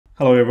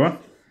Hello everyone.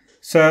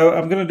 So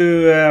I'm going to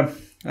do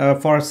a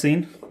forest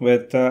scene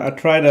with, I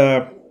tried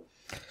a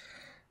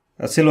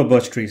silver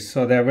birch tree.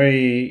 So they're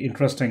very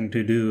interesting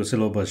to do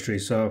silver birch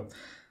trees. So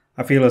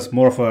I feel it's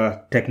more of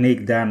a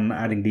technique than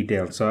adding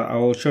detail. So I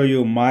will show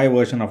you my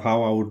version of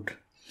how I would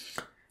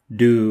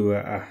do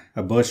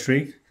a birch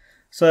tree.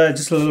 So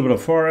just a little bit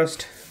of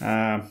forest.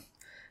 I'll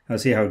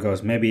see how it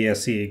goes. Maybe a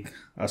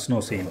snow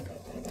scene.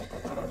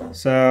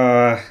 So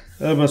a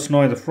little bit of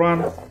snow in the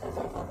front.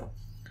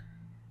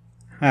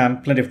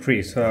 And plenty of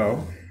trees,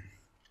 so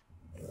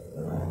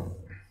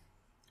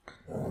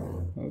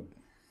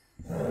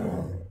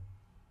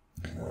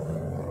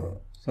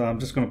I'm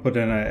just going to put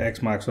in an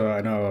X mark so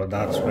I know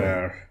that's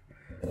where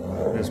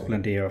there's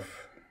plenty of,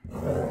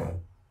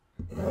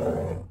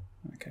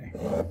 okay.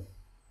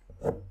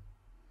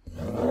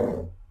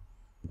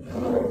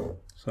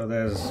 So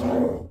there's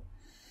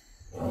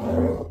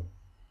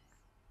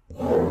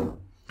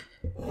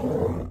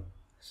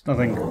it's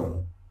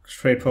nothing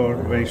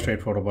straightforward, very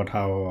straightforward about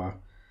how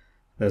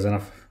there's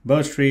enough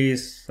birch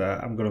trees.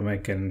 I'm going to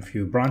make in a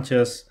few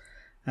branches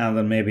and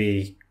then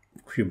maybe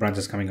a few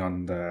branches coming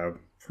on the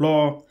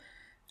floor.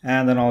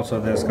 And then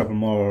also there's a couple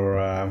more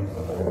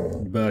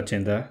birch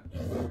in the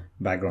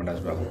background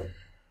as well.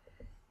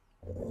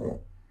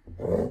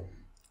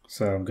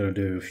 So I'm going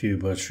to do a few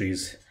birch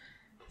trees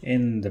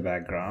in the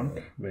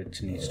background,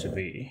 which needs to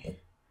be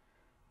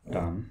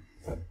done.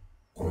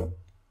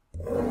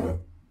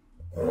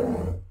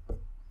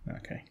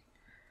 Okay.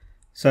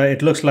 So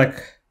it looks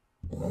like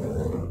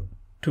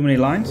too many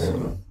lines,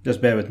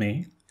 just bear with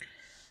me.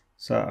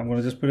 So I'm going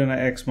to just put in an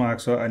X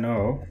mark so I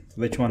know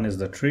which one is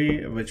the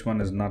tree, which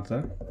one is not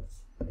the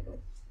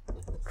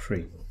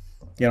tree.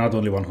 You're not the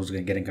only one who's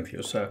getting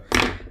confused. So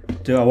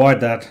to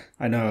avoid that,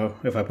 I know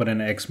if I put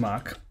in an X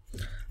mark,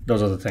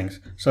 those are the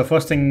things. So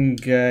first thing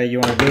you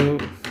want to do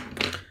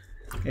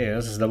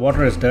is, the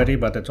water is dirty,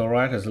 but it's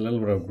alright, there's a little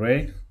bit of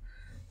gray.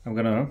 I'm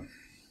going to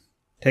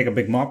take a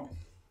big mop,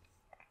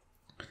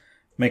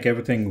 make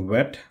everything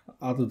wet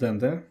other than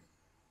the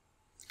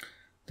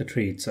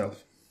tree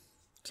itself.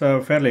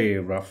 So fairly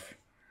rough,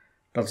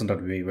 doesn't have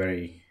to be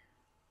very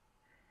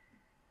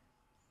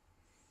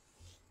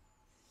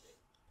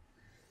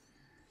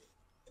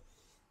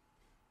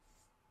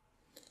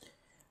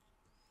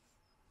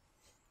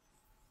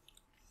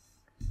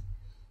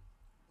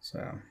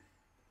so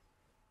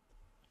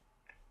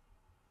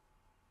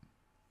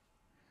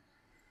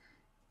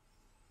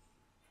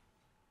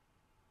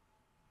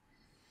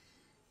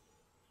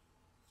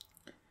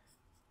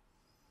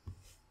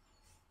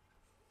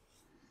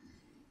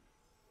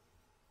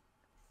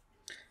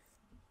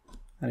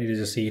I need to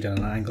just see it at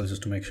an angle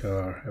just to make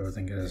sure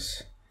everything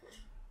is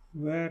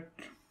wet.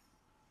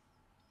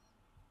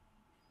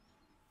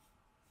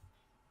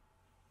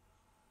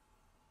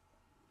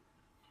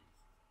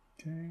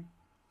 Okay.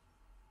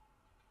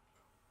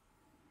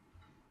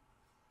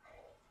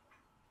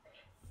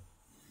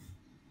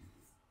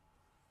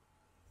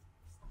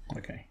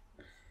 Okay.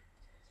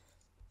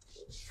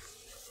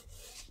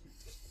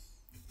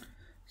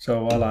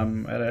 So while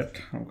I'm at it,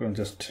 I'm going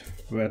to just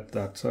wet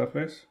that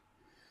surface.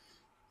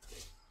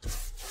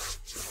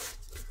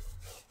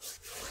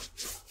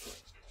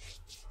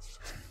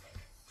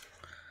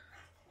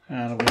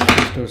 And I'm going to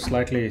just do a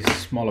slightly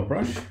smaller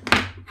brush.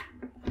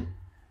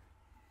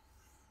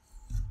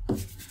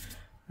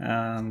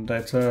 And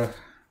it's a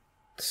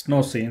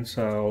snow scene,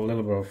 so a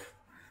little bit of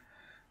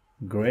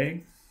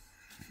gray.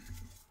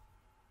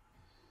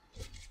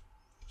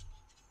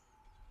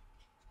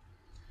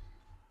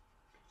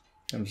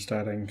 I'm just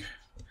adding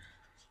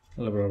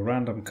a little bit of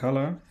random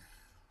color.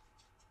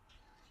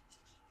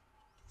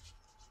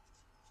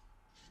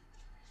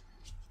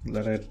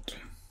 Let it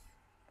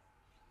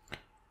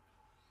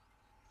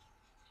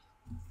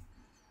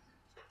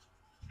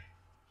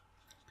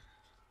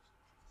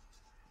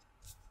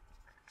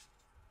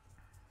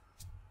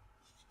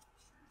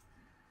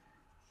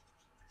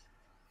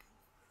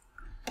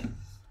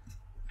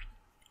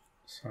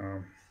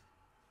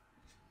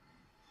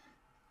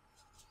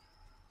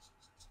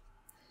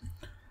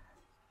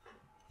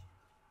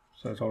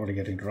so it's already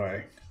getting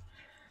dry.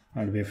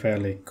 I'll be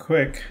fairly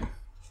quick.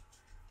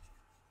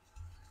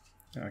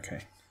 Okay.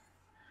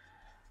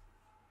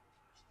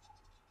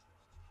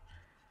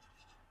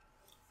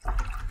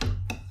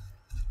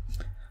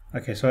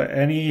 Okay, so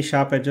any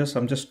sharp edges,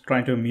 I'm just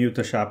trying to mute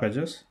the sharp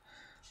edges.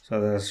 So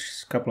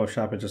there's a couple of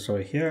sharp edges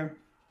over here.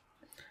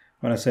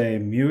 When I say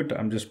mute,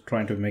 I'm just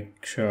trying to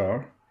make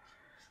sure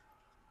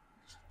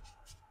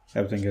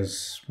everything is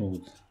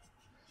smooth.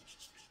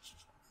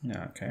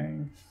 Yeah,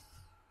 okay.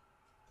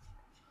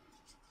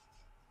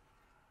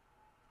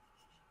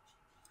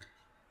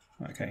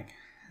 Okay,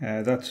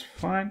 that's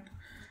fine.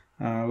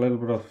 A little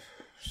bit of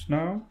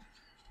snow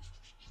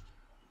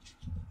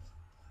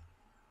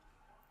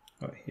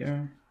over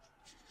here.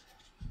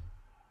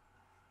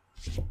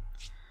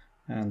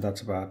 And that's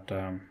about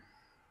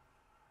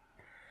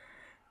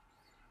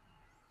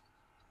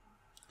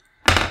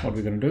what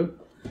we're going to do.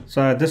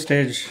 So at this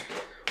stage,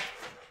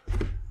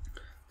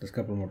 there's a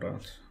couple more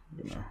dots.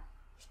 I'm gonna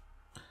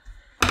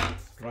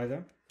dry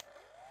them.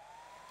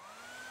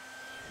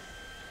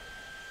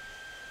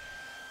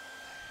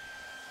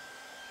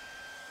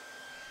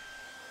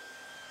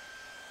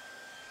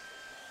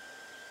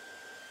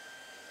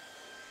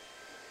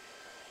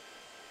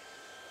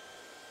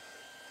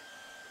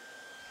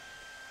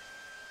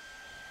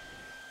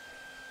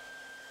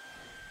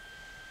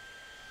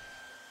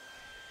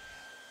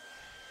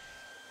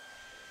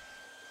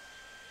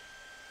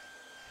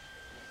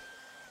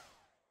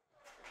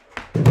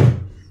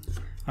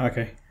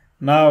 Okay,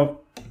 now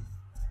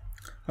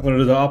I'm going to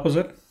do the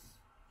opposite.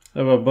 I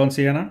have a burnt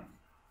sienna,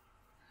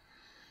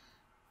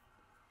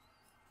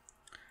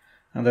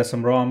 and there's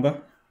some raw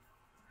umber,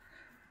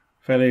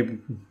 fairly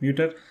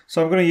muted.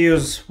 So I'm going to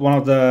use one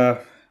of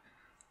the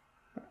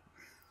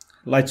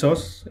light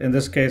source. In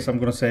this case, I'm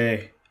going to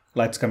say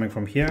light's coming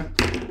from here,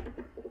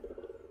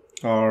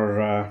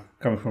 or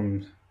coming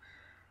from.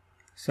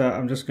 So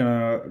I'm just going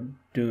to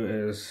do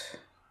is.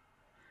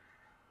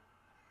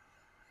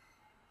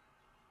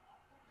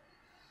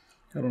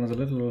 That one is a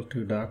little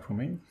too dark for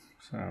me,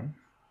 so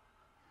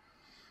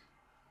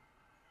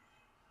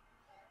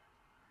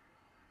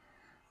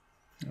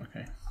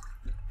okay.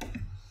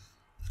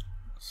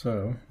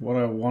 So what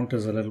I want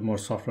is a little more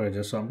softer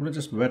edges, so I'm going to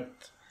just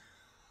wet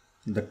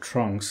the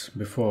trunks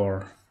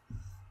before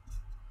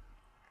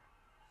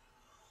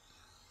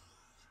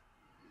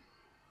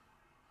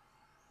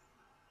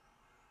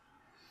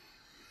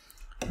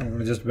I'm going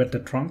to just wet the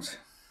trunks.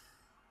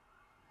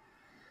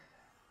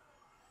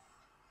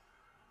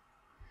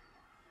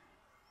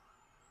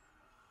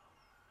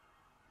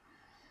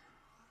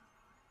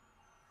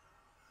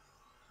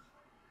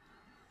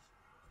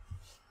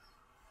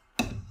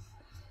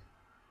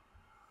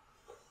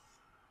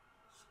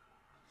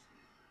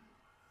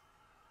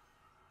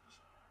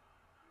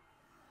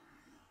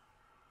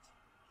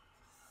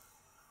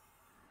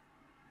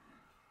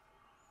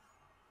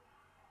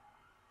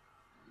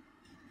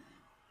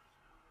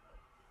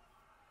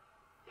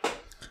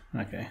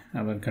 Okay,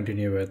 and then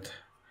continue with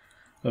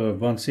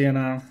burnt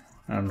sienna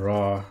and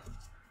raw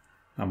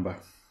umber.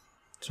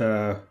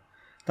 So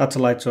that's a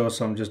light source,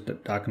 so I'm just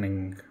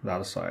darkening the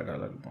other side a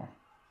little more.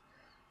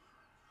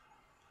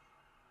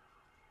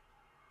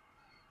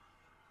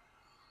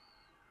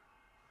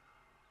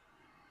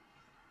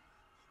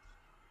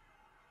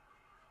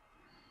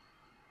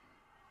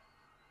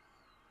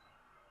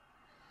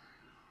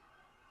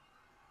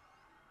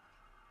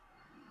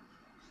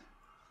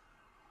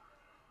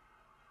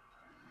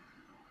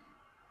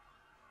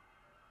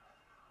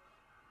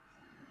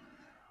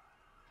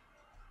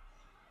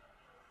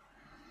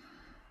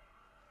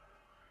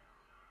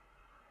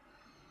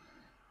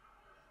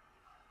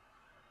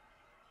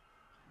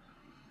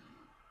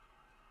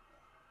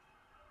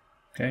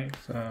 Okay,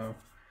 so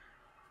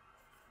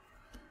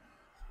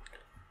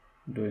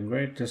doing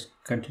great, just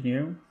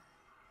continue.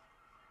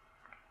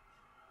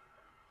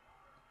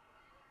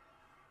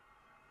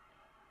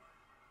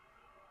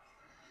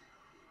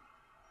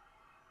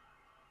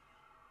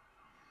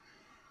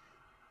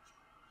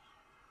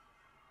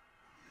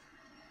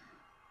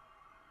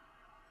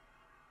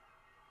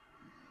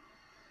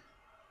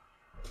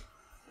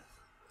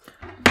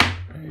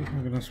 Okay,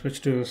 I'm going to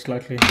switch to a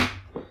slightly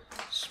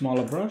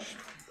smaller brush.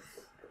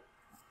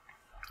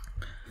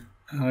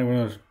 And I'm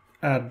going to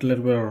add a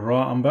little bit of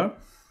raw umber.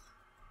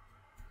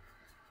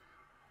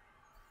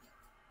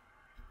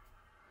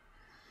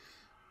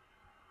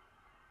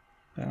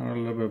 And a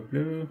little bit of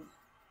blue,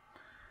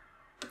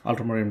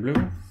 ultramarine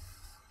blue.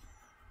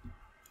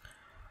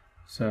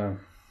 So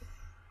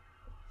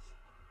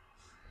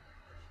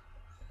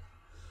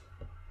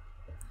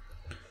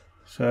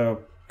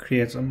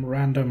create some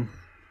random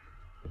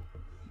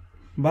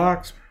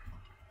box.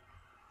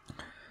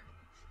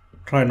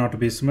 Try not to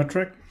be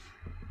symmetric.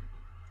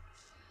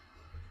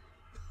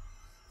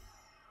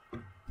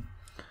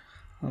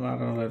 I'll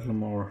add a little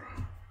more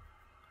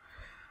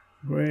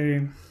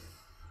gray.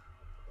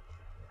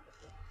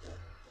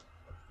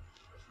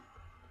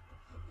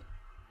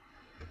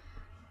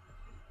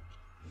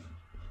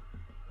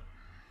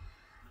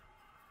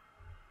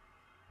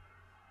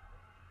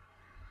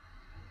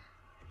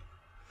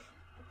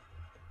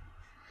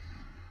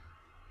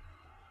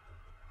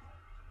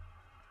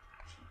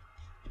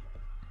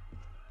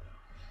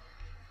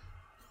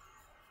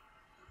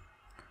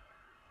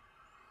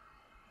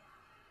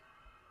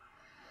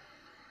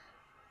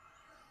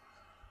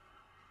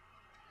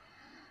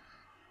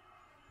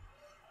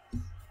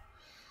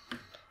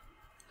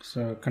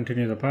 So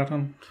continue the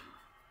pattern.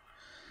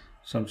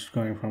 So I'm just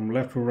going from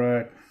left to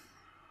right.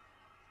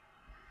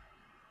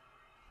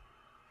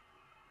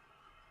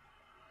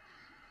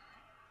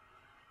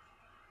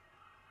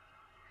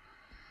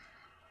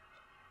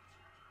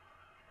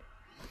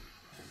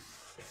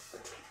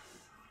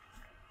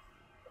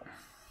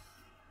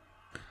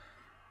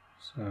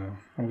 So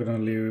I'm gonna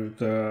leave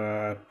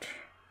that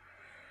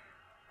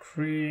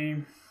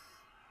tree.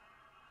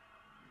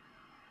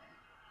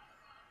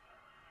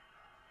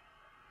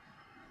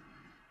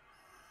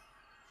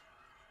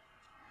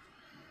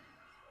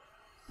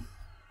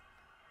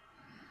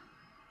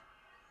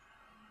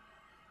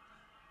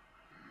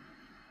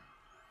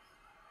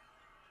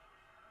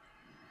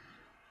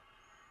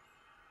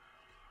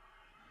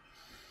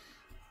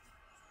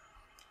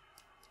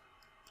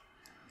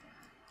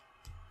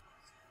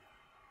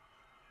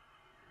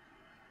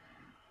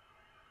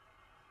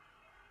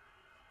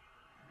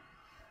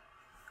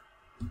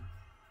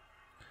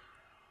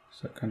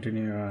 So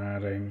continue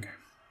adding.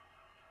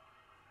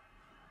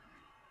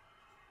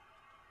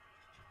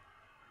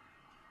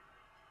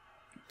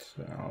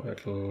 So a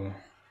little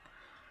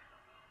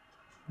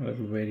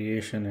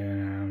variation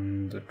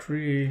in the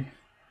tree.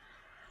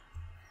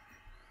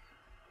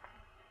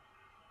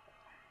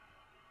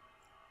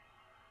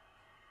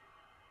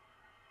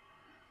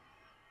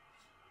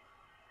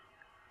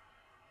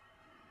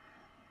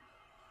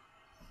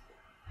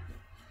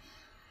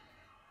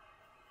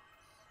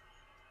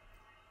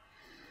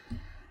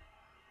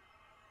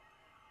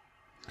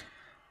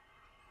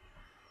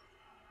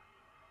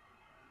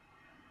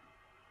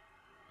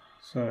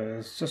 So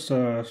it's just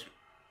a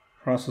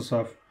process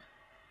of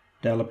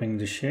developing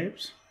the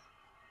shapes.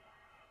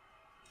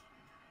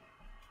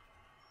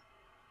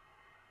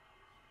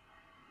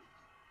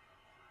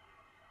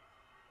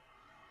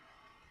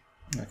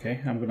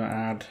 Okay, I'm gonna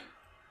add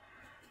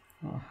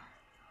a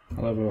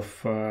little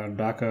bit of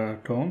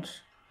darker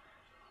tones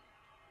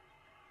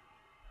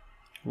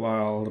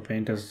while the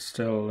paint is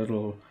still a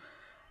little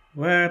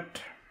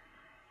wet.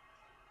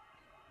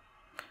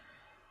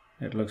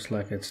 It looks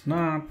like it's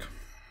not.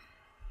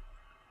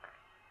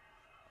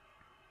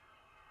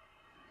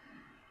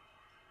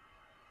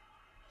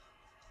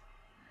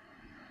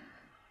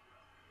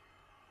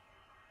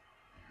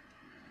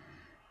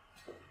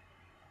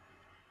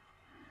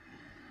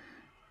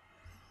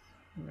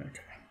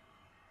 Okay.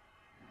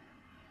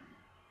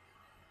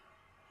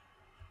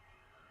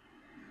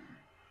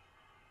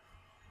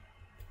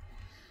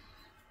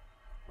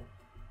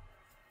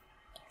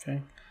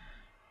 Okay,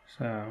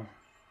 so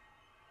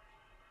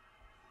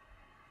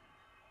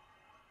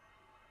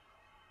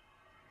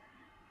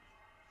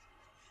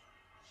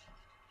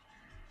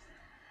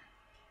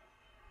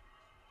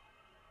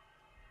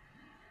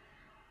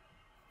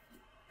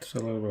just a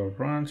little bit of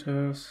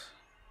branches.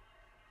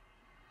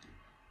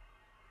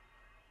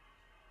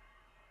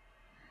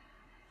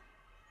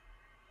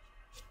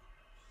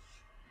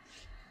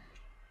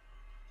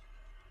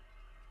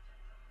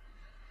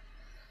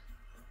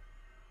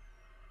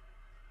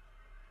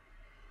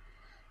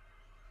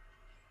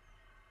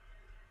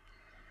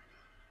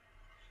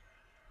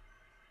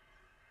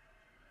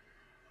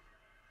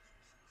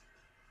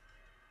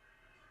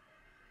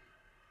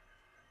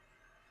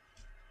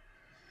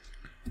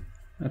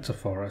 It's a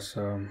forest,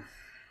 so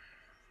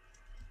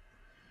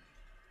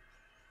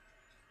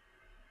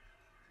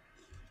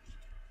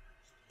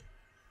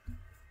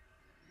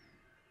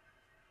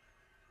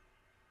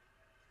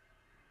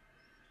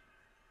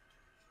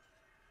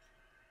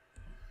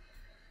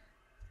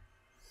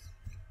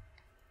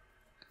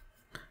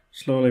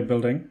slowly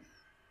building.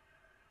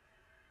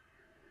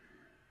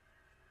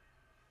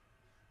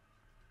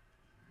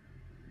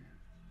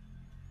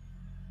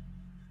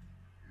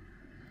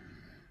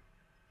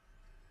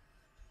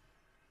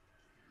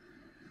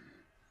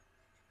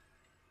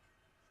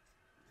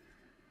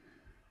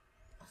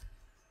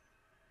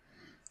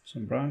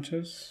 Some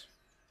branches.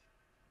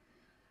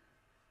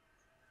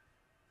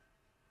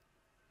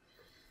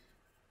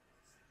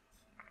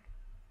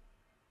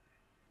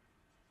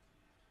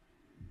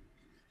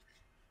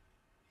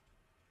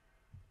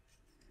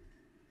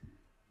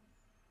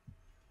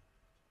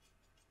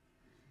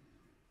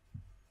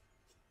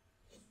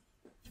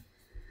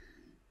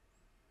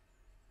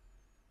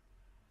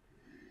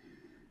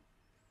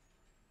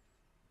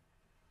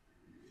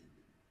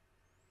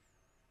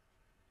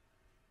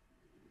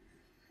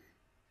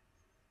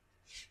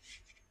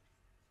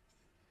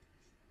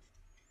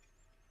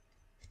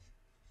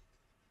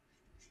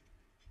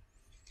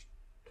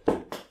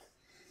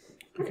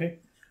 Okay,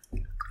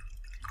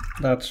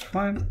 that's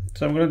fine.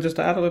 So I'm going to just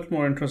add a little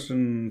more interest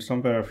in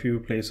somewhere, a few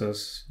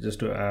places, just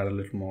to add a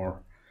little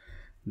more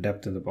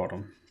depth in the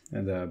bottom,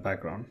 in the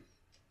background.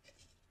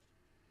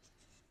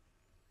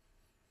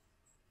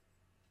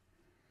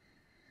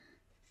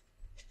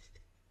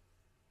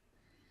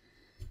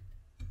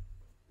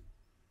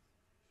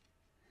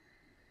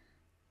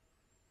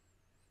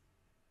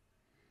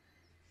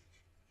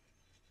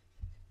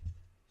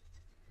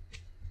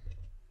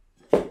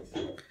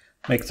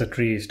 Makes the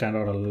tree stand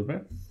out a little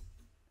bit.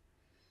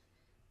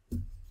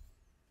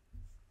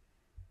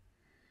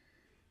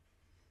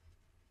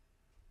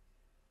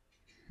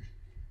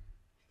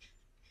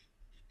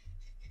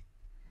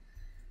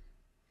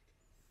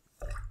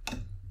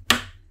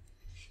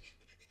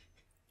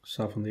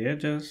 Soften the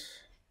edges.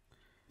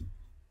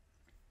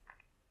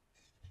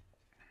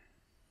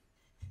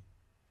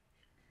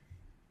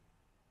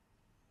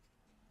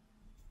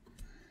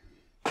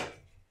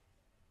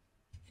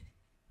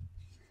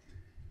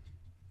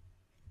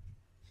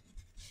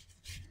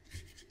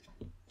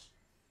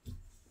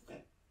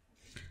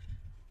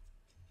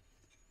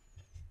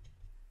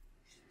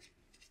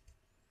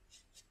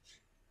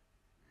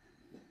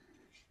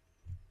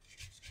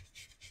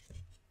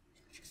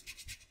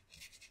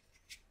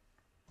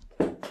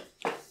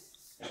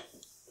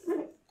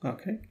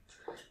 Okay,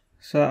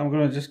 so I'm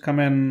going to just come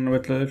in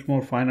with a little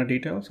more finer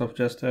details of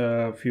just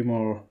a few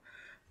more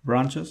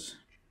branches,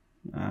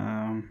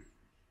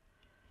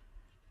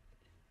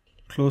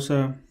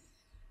 closer.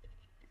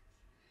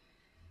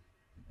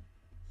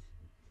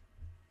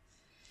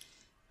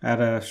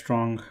 add a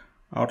strong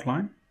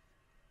outline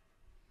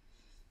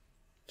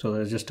so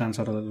that it just stands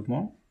out a little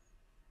more.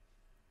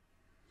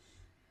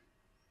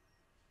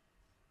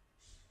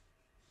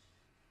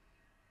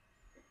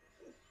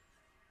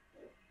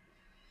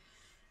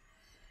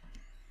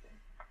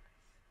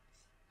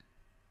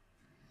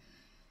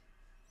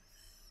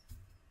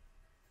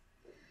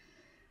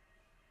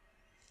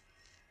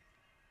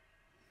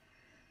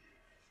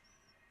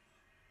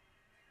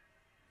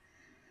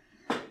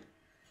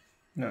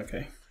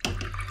 Okay,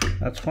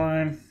 that's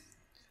fine.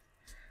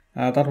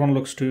 That one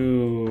looks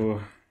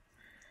too,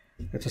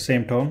 it's the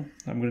same tone.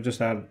 I'm going to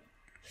just add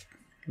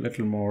a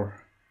little more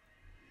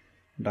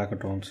darker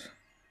tones.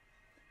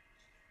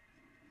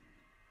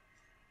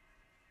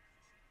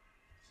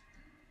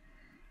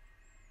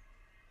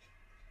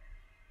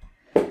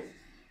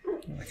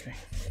 Okay.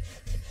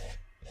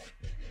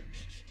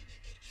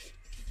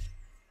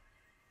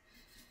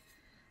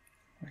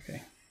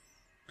 Okay.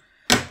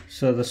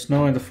 So the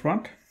snow in the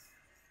front.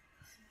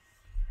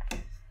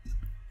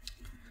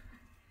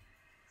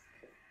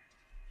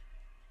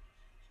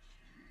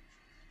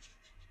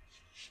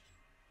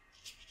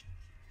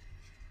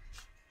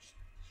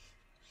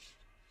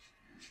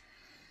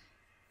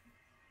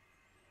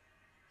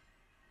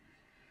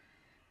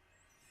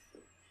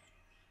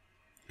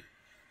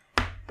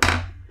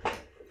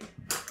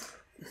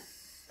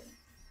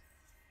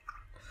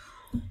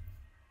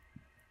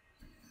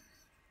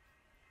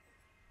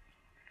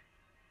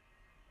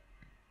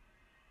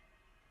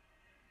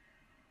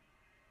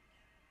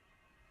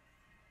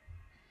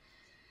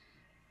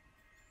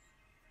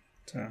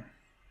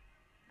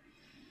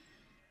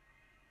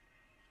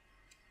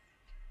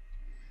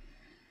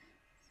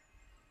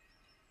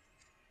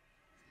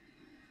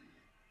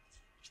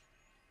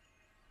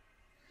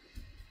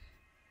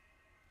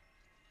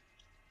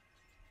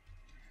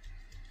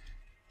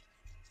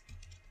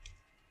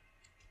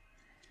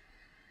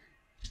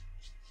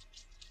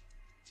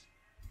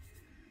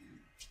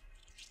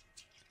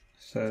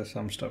 So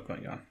some stuff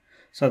going on.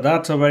 So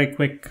that's a very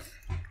quick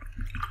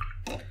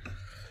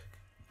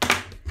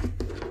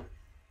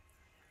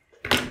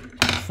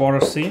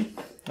forest scene.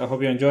 I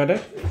hope you enjoyed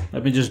it.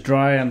 Let me just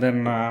dry and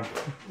then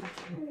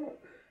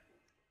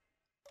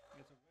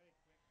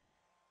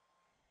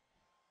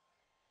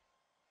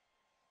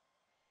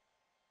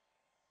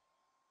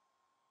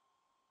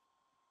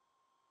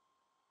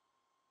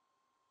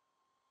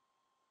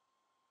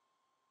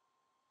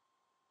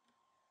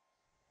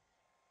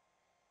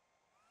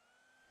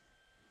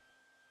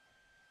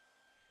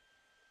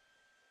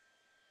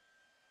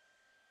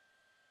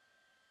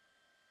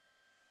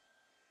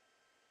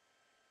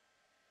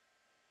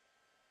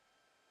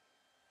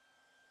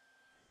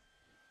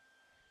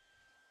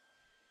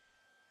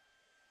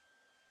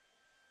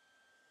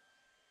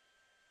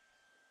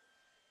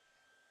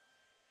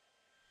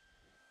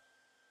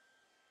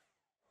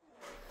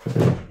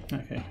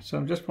okay, so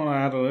I'm just going to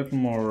add a little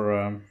more.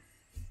 I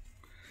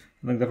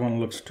think that one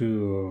looks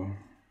too.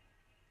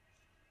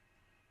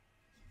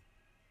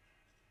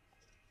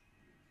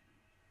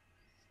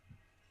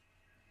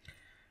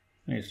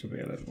 Needs to be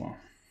a little more.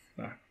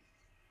 There.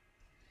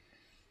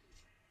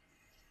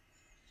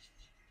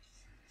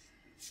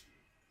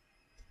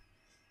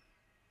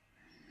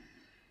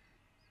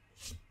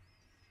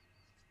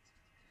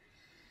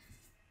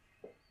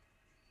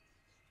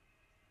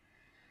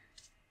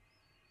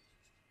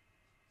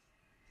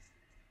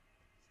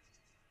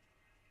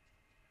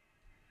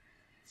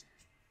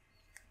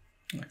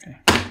 Okay.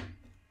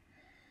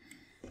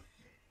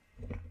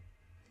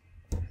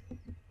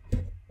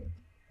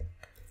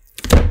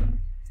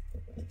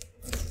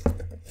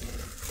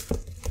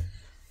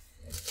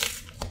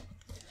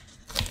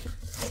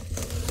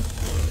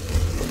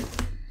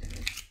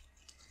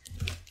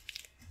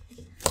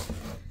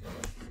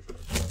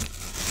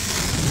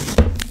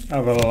 I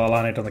will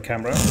align it on the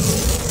camera.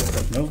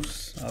 It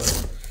moves. I'll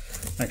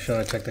make sure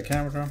I check the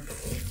camera.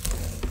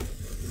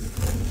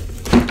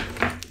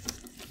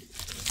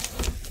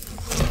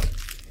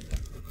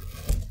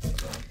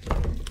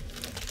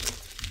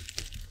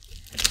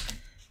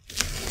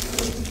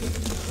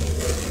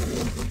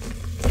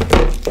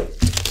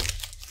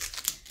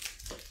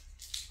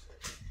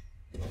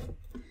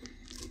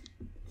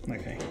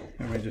 Okay,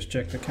 let me just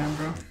check the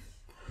camera.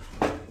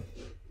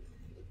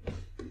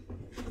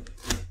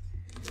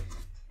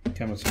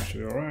 Camera seems to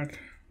be alright.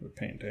 The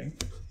painting.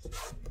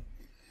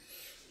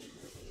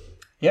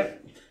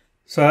 Yep.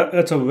 So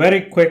it's a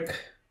very quick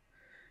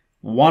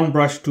one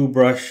brush, two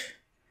brush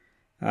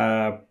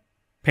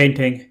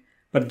painting,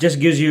 but it just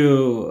gives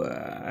you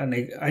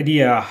an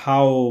idea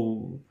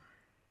how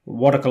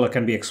watercolor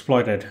can be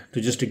exploited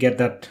to get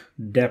that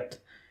depth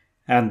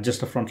and just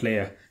the front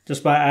layer.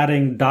 Just by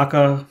adding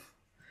darker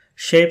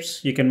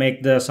shapes, you can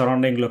make the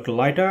surrounding look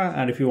lighter,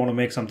 and if you want to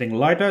make something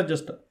lighter,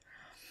 just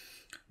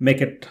make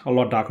it a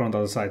lot darker on the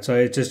other side. So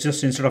it's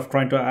just instead of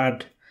trying to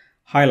add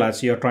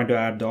highlights, you're trying to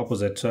add the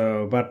opposite.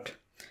 So, but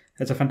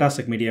it's a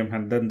fantastic medium,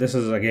 and then this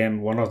is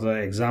again one of the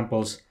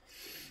examples.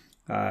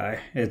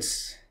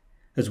 It's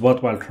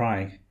worthwhile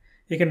trying.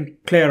 You can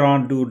play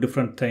around, do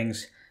different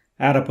things,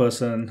 add a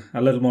person,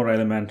 a little more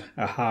element,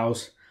 a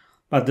house.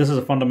 But this is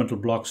a fundamental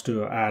blocks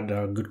to add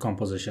a good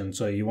composition.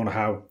 So you want to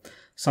have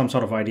some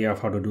sort of idea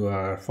of how to do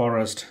a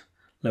forest,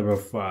 level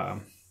of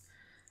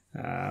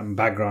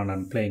background,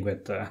 and playing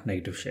with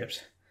negative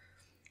shapes.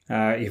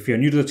 If you're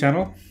new to the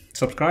channel,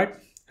 subscribe,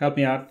 help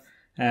me out.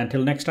 And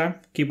until next time,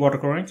 keep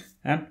watercoloring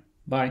and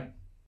bye.